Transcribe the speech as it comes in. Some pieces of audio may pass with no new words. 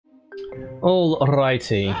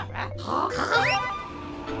Alrighty.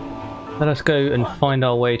 Let us go and find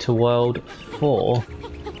our way to World 4.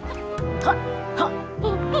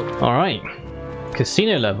 Alright.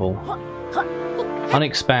 Casino level.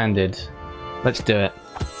 Unexpanded. Let's do it.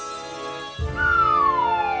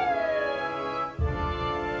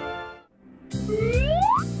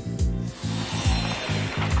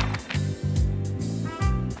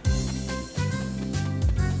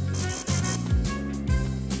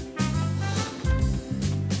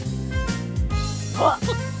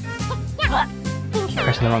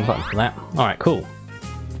 Pressing the wrong button for that. Alright, cool.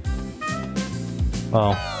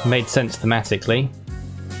 Well, made sense thematically.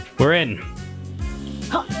 We're in!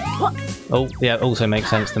 Oh, yeah, also makes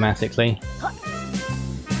sense thematically.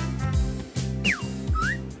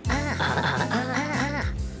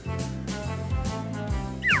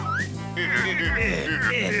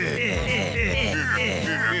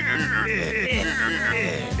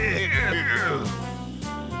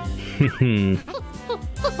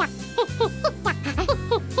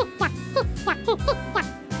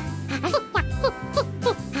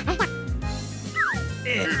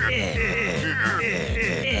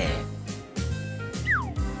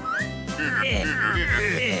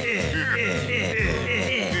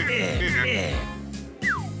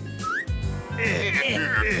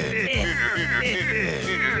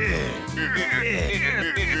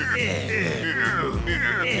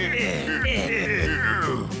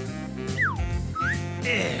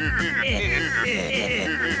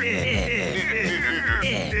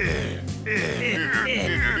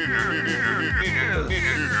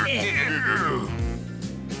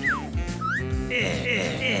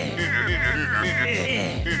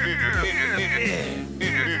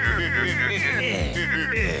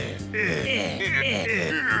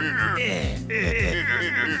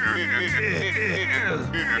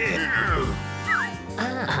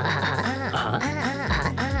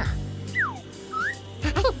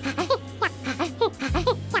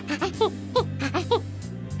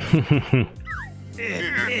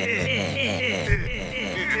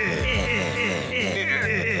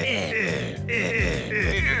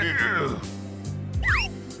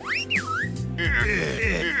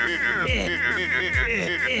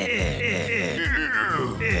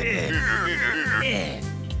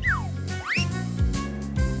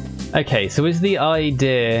 Okay, so is the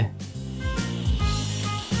idea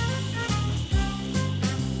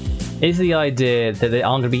that there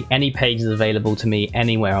aren't going to be any pages available to me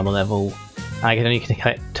anywhere on the level? I can only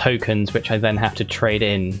collect tokens, which I then have to trade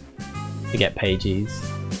in to get pages.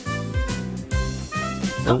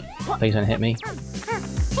 Oh, please don't hit me.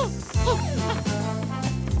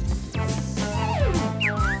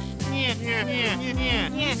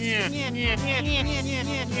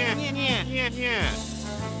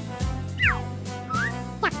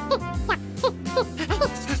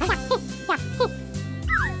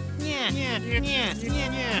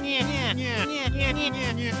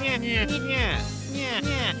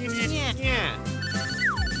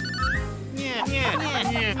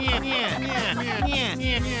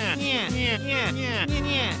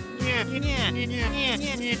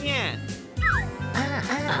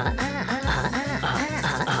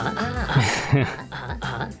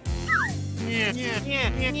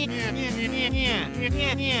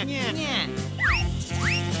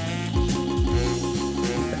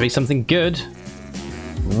 Be something good.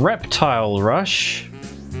 Reptile Rush.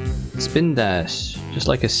 Spin dash. Just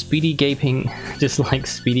like Speedy Gaming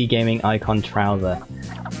icon trouser.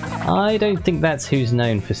 I don't think that's who's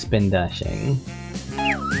known for spin dashing.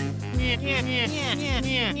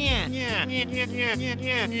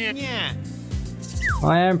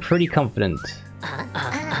 I am pretty confident.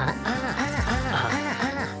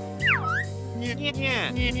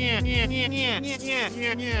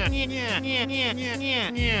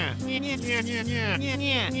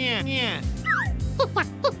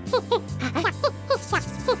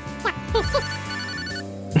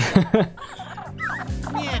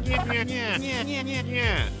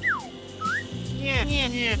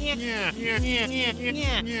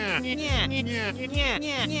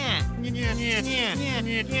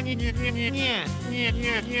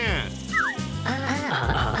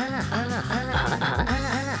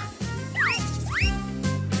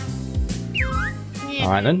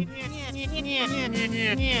 Alright then.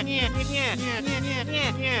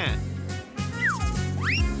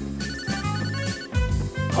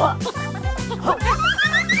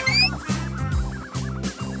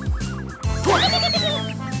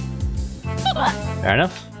 Fair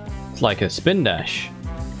enough. It's like a spin dash.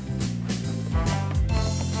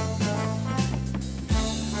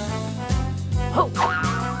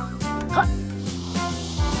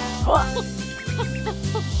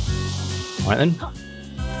 Right then.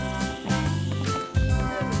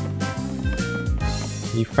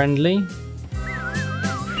 You friendly?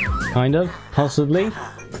 Kind of, possibly.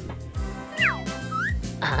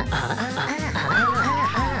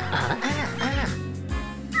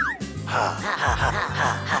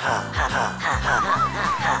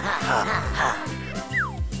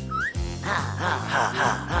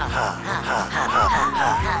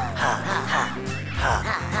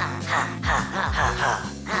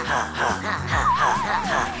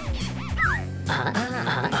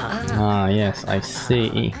 Ah, yes, I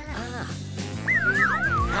see.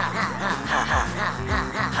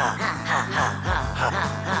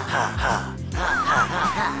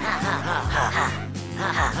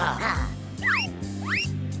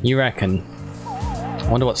 You reckon? I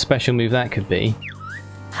wonder what special move that could be.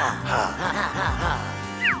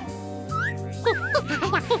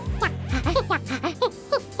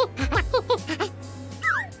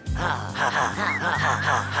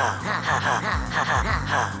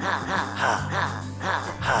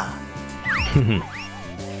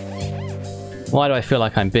 Why do I feel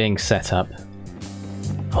like I'm being set up?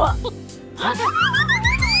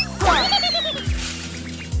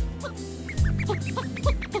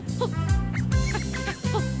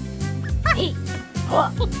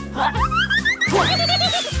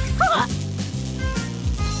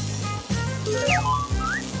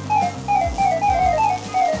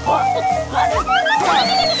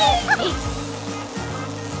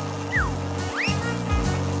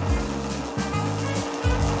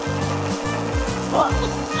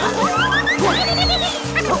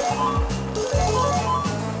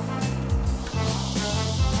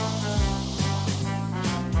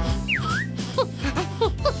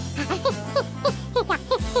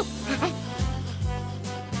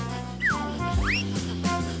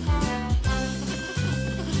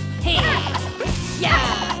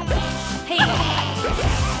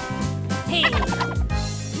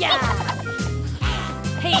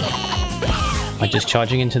 Am I just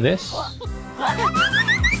charging into this? I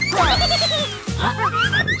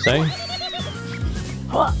think so.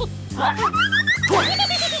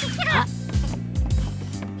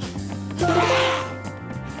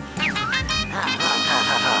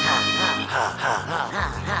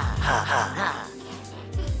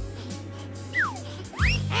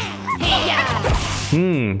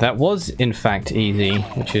 That was in fact easy,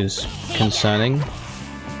 which is concerning.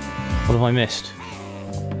 What have I missed?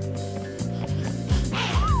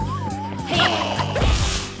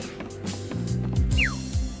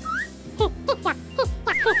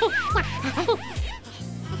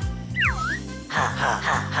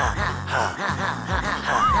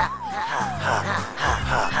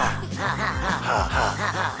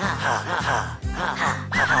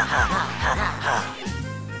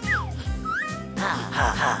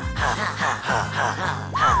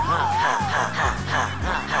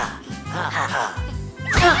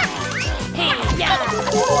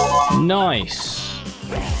 Nice!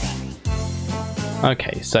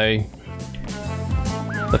 Okay, so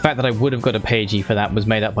the fact that I would have got a pagey for that was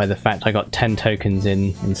made up by the fact I got 10 tokens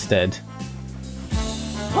in instead.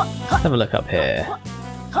 Let's have a look up here.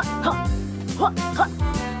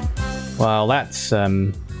 Well, that's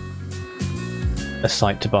a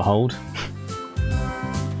sight to behold.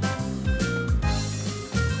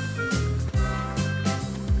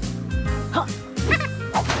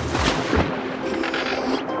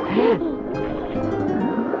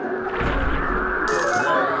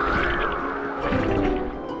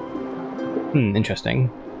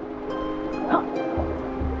 Interesting.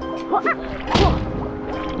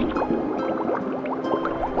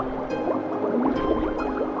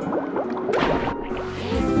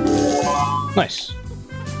 Nice.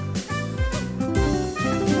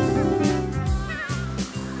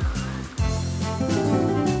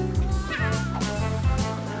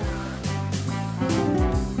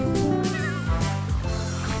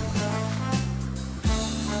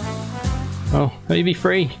 Oh, let me be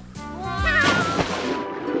free.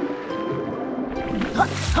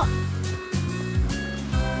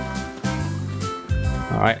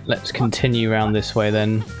 Alright, let's continue around this way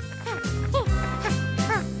then.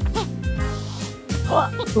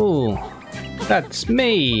 Ooh, that's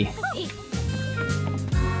me!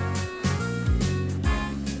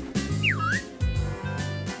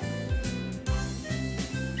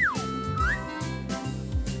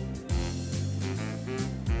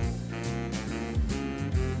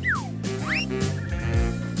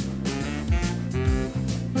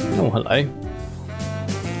 Oh, hello.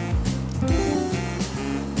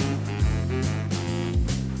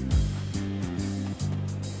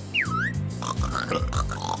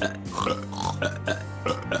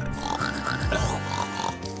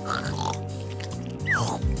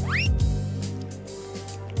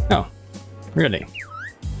 Really?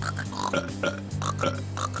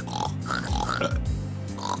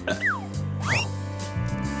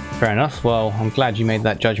 Fair enough. Well, I'm glad you made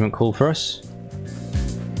that judgment call for us.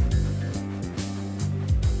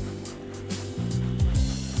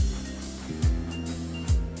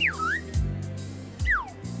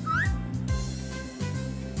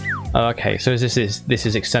 Oh, okay, so this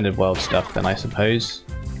is extended world stuff then, I suppose.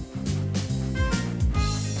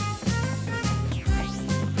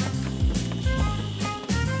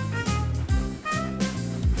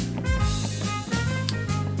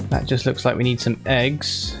 That just looks like we need some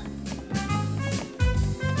eggs.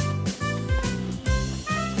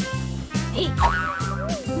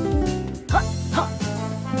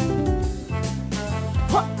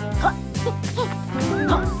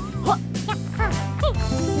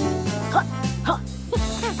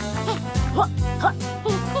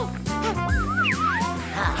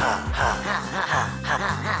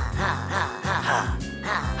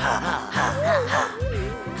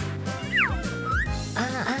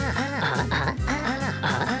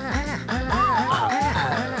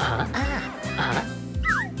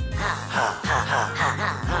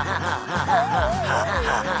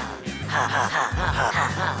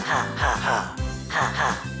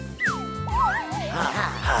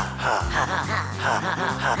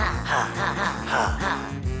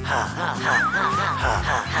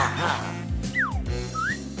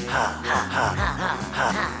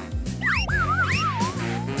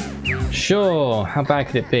 Sure, how bad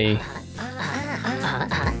could it be?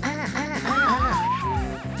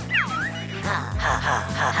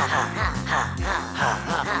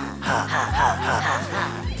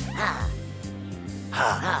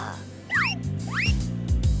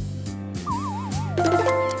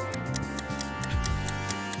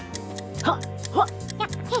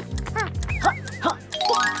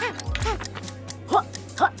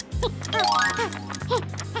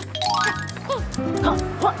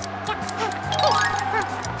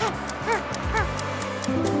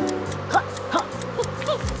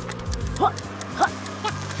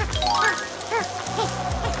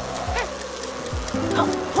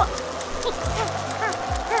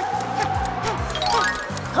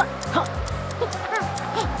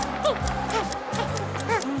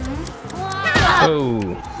 Oh,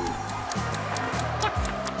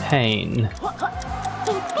 pain.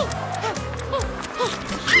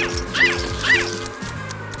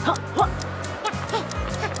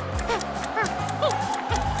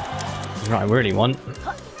 Right, I really want.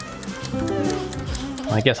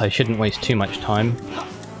 I guess I shouldn't waste too much time.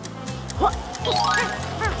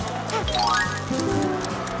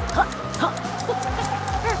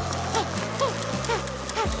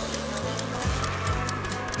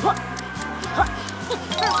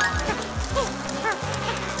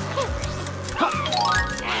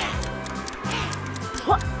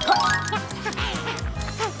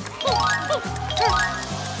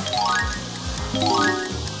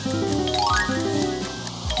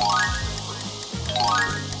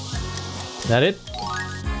 Is that it?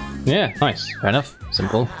 Yeah, nice. Fair enough.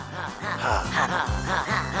 Simple.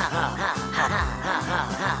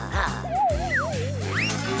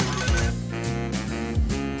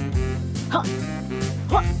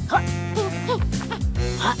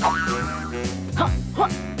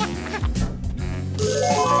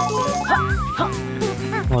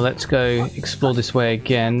 Well, let's go explore this way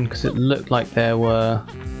again, because it looked like there were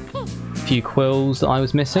a few quills that I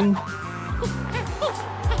was missing.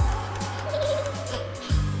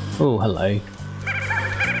 Oh, hello.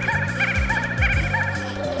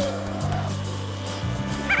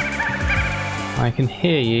 I can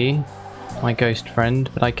hear you, my ghost friend,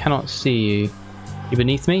 but I cannot see you. You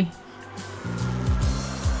beneath me?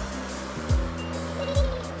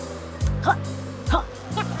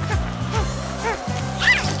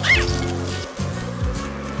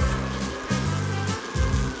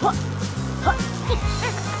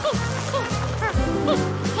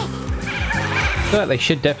 I feel like they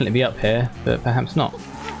should definitely be up here, but perhaps not.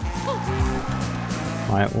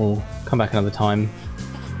 Alright, we'll come back another time.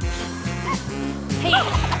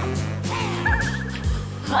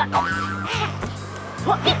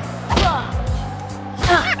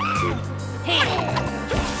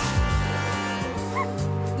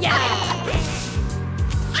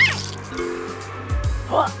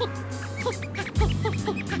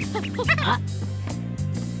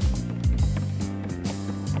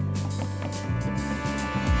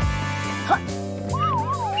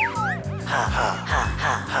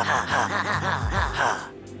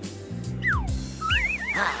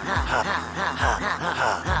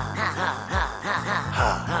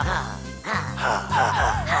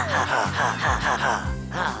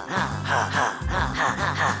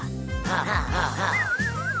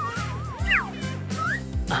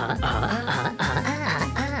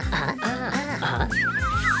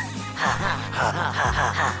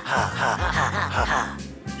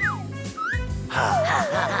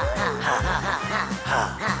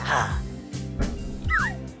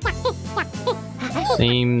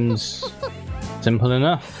 Seems simple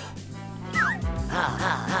enough.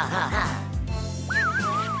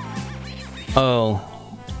 Oh,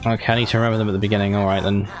 okay, I need to remember them at the beginning, alright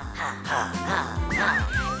then.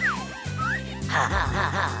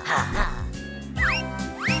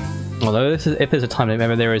 Although this is, if there's a time limit,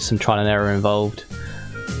 maybe there is some trial and error involved.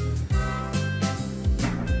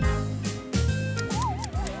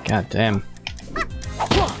 God damn.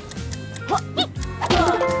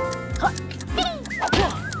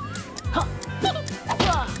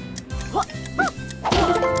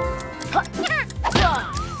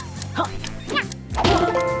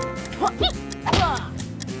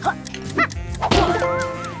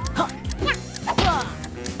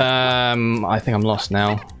 I think I'm lost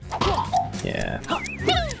now. Yeah.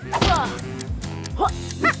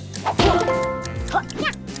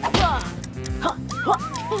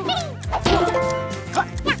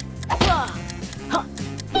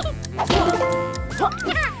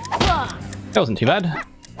 That wasn't too bad.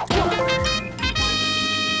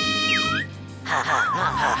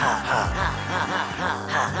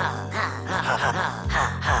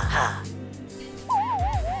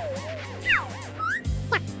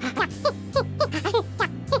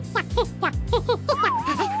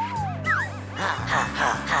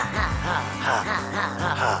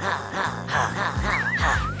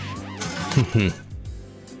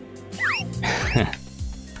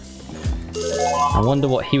 I wonder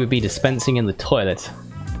what he would be dispensing in the toilet.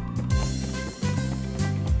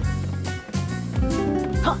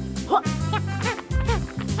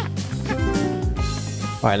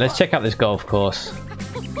 Alright, let's check out this golf course.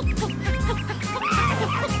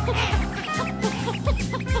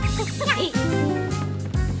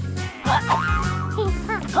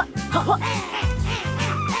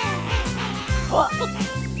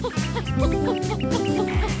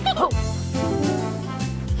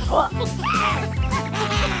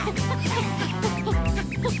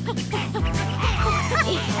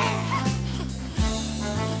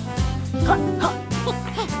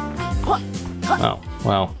 Oh,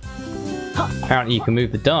 well. Apparently you can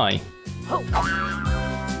move the die.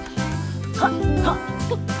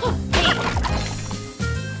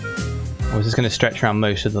 Or is this going to stretch around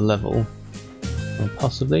most of the level? Or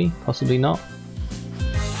possibly, possibly not.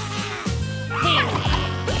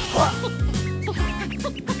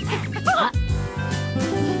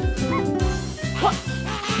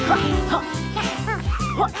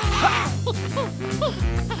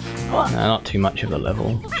 No, not too much of a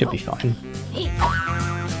level. Should be fine.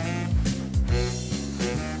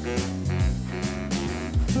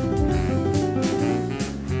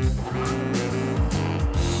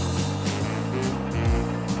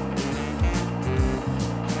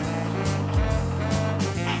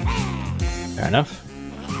 Fair enough.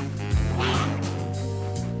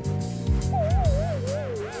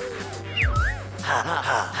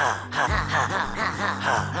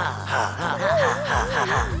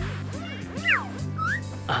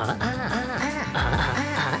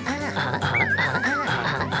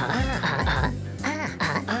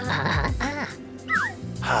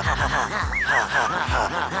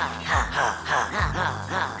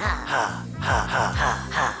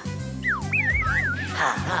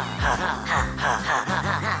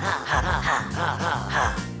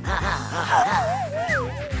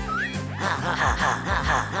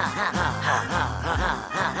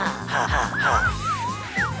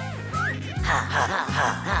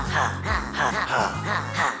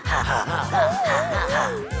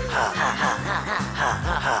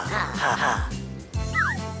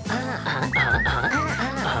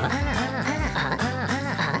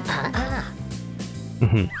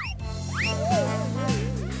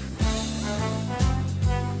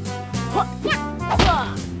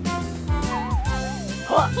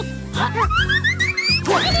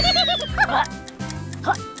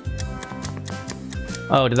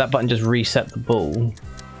 Oh, did that button just reset the ball?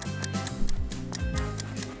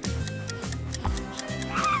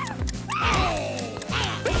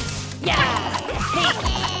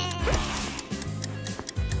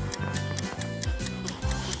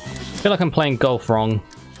 I feel like I'm playing golf wrong.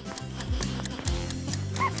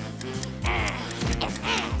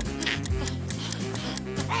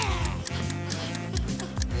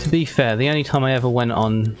 To be fair, the only time I ever went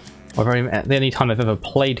on, or the only time I've ever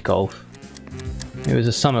played golf, it was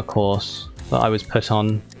a summer course that I was put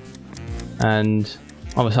on, and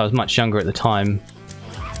obviously I was much younger at the time.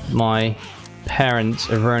 My parents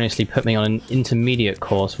erroneously put me on an intermediate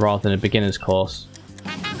course rather than a beginner's course.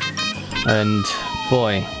 And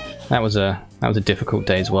boy, that was a difficult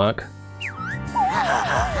day's work.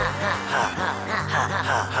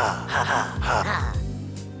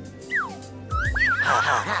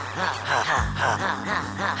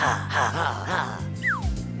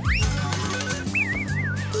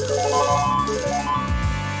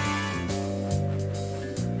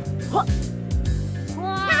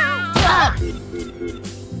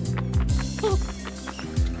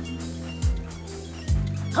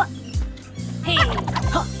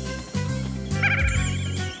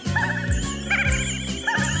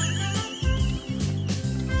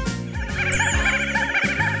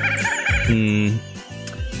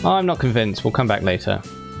 I'm not convinced. We'll come back later.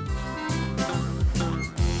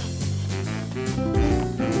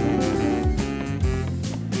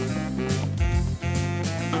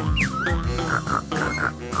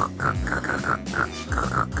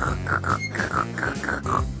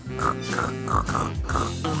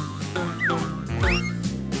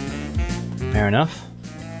 Fair enough.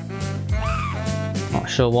 Not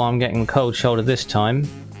sure why I'm getting cold shoulder this time.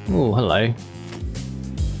 Oh, hello.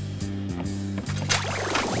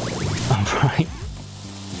 Alright.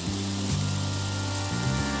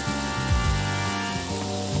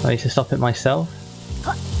 I need to stop it myself.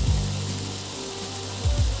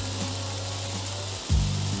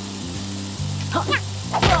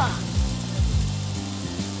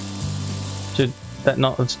 Should that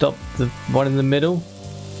not have stopped the one in the middle?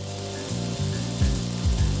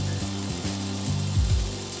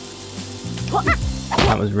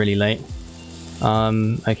 That was really late.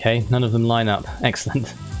 Okay, none of them line up.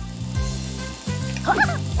 Excellent.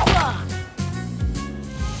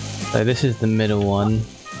 So this is the middle one.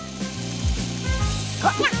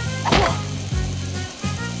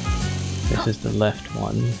 This is the left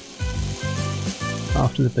one.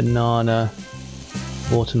 After the banana,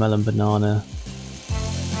 watermelon, banana.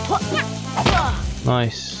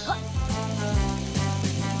 Nice.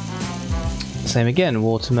 Same again,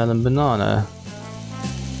 watermelon, banana.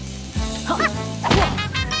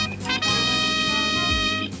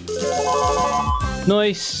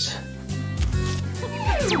 Nice.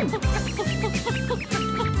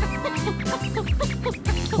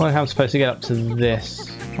 Well, how am I supposed to get up to this?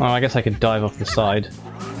 Oh, I guess I could dive off the side.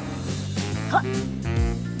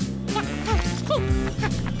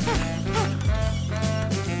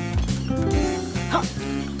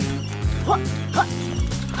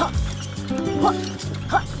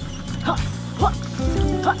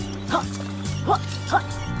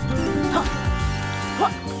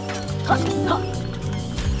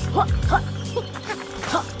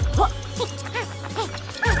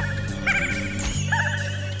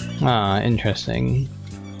 Ah, interesting.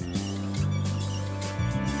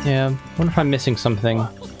 Yeah, I wonder if I'm missing something.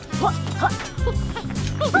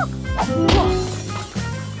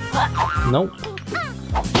 Nope.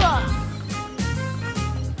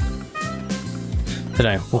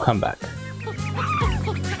 Dunno, we'll come back.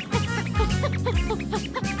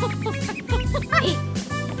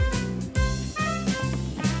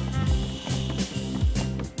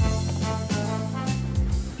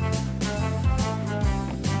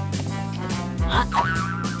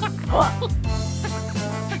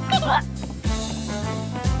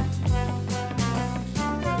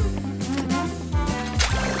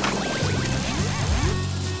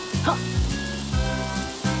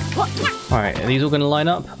 Alright, are these all going to line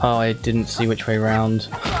up? Oh, I didn't see which way round.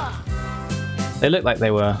 They looked like they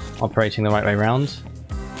were operating the right way round.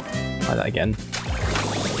 Try that again.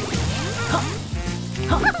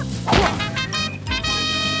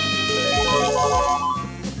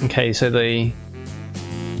 Okay, so the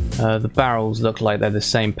barrels look like they're the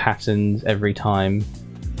same patterns every time.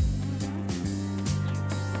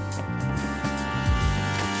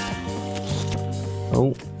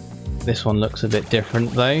 Oh, this one looks a bit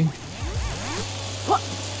different though.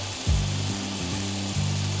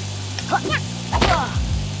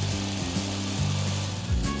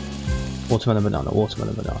 Watermelon, banana,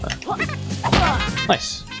 watermelon, banana.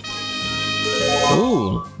 Nice.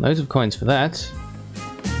 Ooh, loads of coins for that.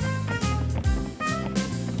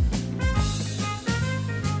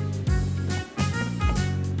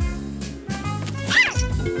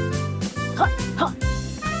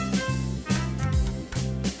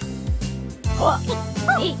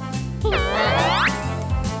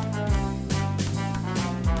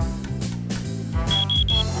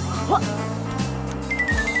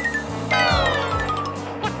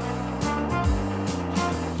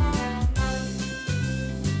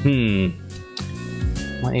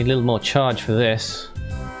 Might need a little more charge for this.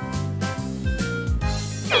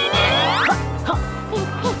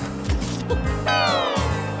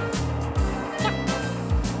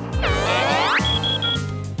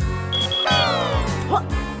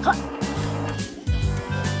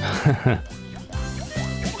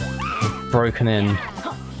 Broken in.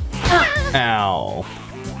 Ow.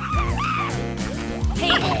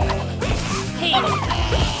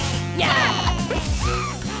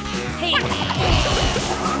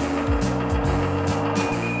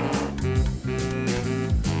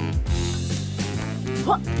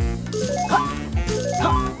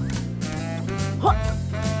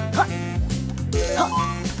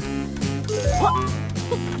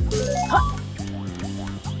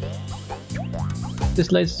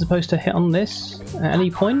 This laser supposed to hit on this at any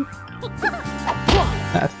point?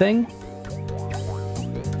 That a thing?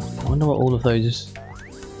 I wonder what all of those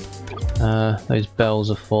bells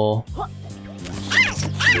are for.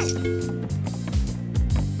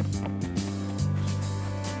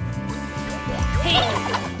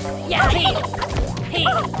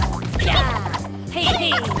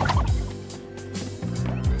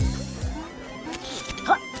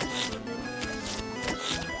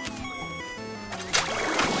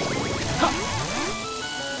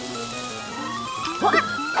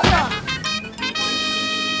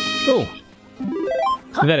 Oh,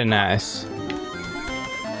 very nice.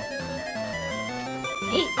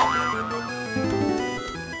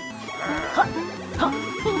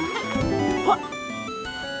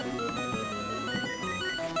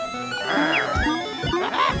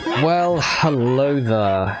 Well, hello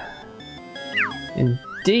there.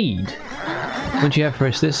 Indeed. What do you have for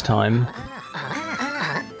us this time?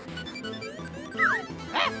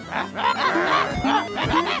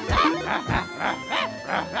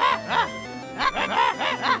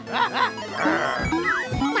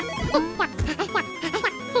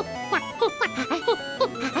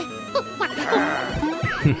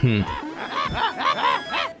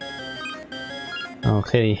 Oh,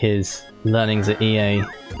 clearly his learnings at EA.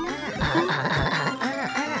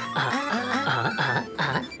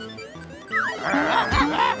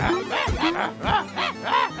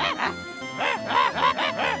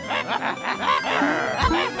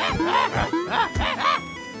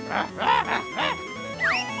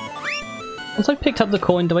 Once I picked up the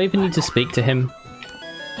coin, do I even need to speak to him?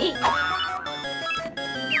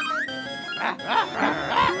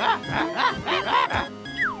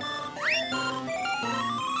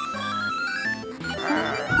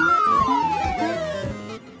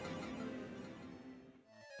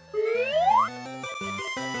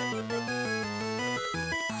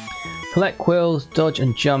 Collect quills, dodge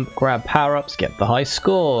and jump, grab power-ups, get the high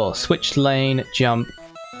score. Switch lane, jump,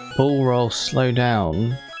 ball roll, slow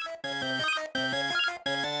down.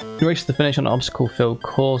 Race to the finish on an obstacle-filled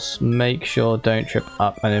course. Make sure don't trip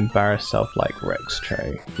up and embarrass yourself like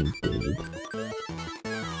Rextro. Indeed.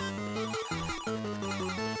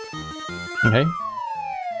 Okay.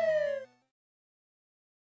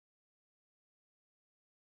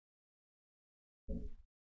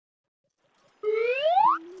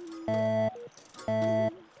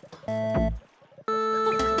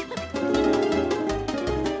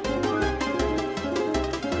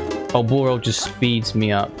 Oh, ball roll just speeds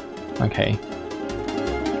me up. Okay.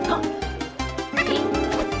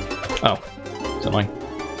 Oh, it's annoying.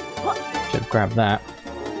 Should have grabbed that.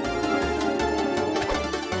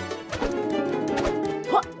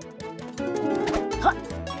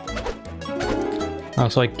 Oh,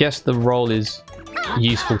 so I guess the roll is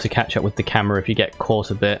useful to catch up with the camera if you get caught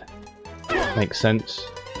a bit. Makes sense.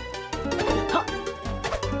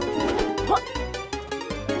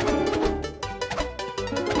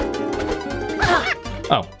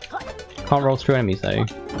 Oh, can't roll through enemies though.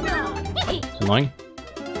 It's annoying.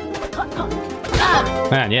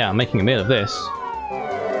 Man, yeah, I'm making a meal of this.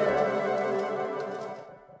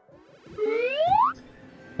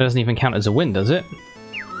 That doesn't even count as a win, does it?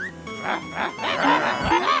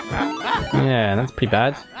 Yeah, that's pretty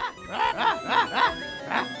bad.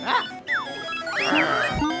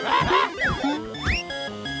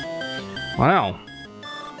 Wow.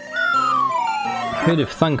 Who'd have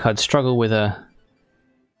thunk I'd struggle with a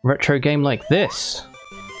retro game like this?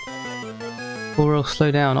 Or I'll slow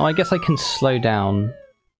down. Oh, I guess I can slow down.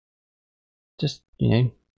 Just, you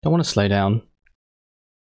know, don't want to slow down.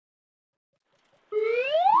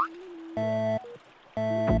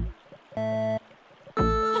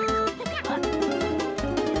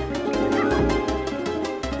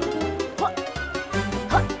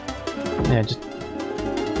 Yeah, just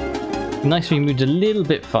nice if we moved a little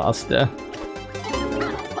bit faster.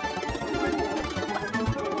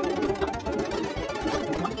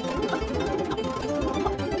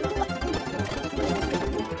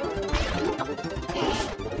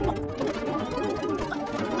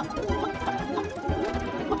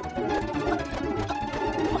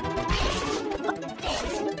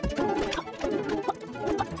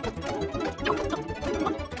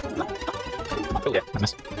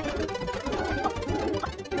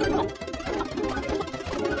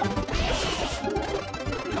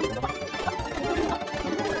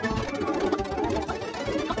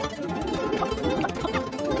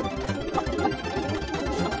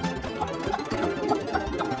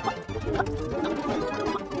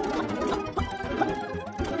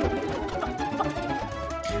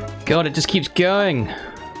 God, it just keeps going.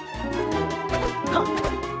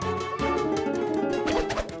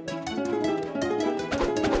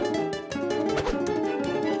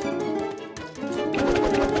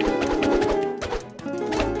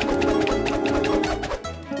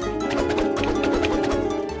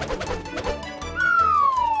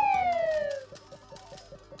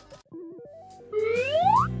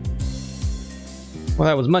 Well,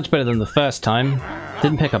 that was much better than the first time.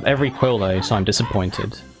 Didn't pick up every quill though, so I'm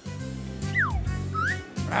disappointed.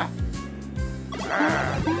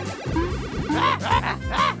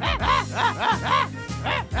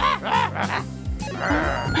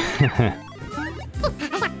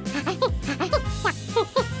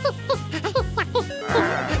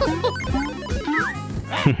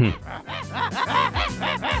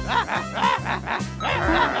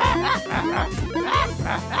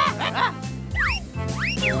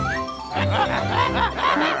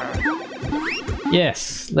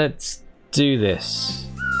 Yes, let's do this.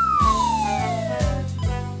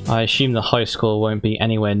 I assume the high score won't be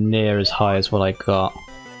anywhere near as high as what I got.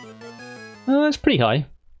 Oh, that's pretty high.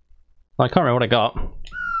 Well, I can't remember what I got.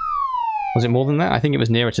 Was it more than that? I think it was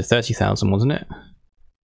nearer to 30,000, wasn't it?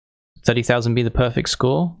 30,000 be the perfect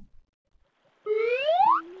score?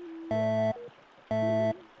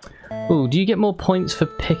 Ooh, do you get more points for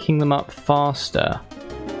picking them up faster?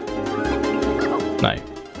 No.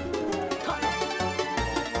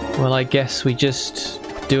 Well, I guess we just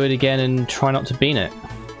do it again and try not to bean it.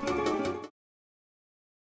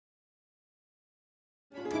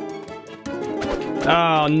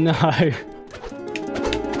 Oh no!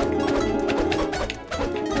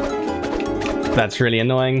 That's really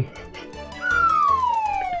annoying.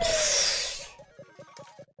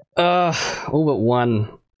 All but one.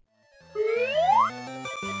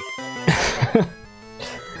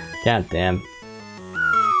 God damn.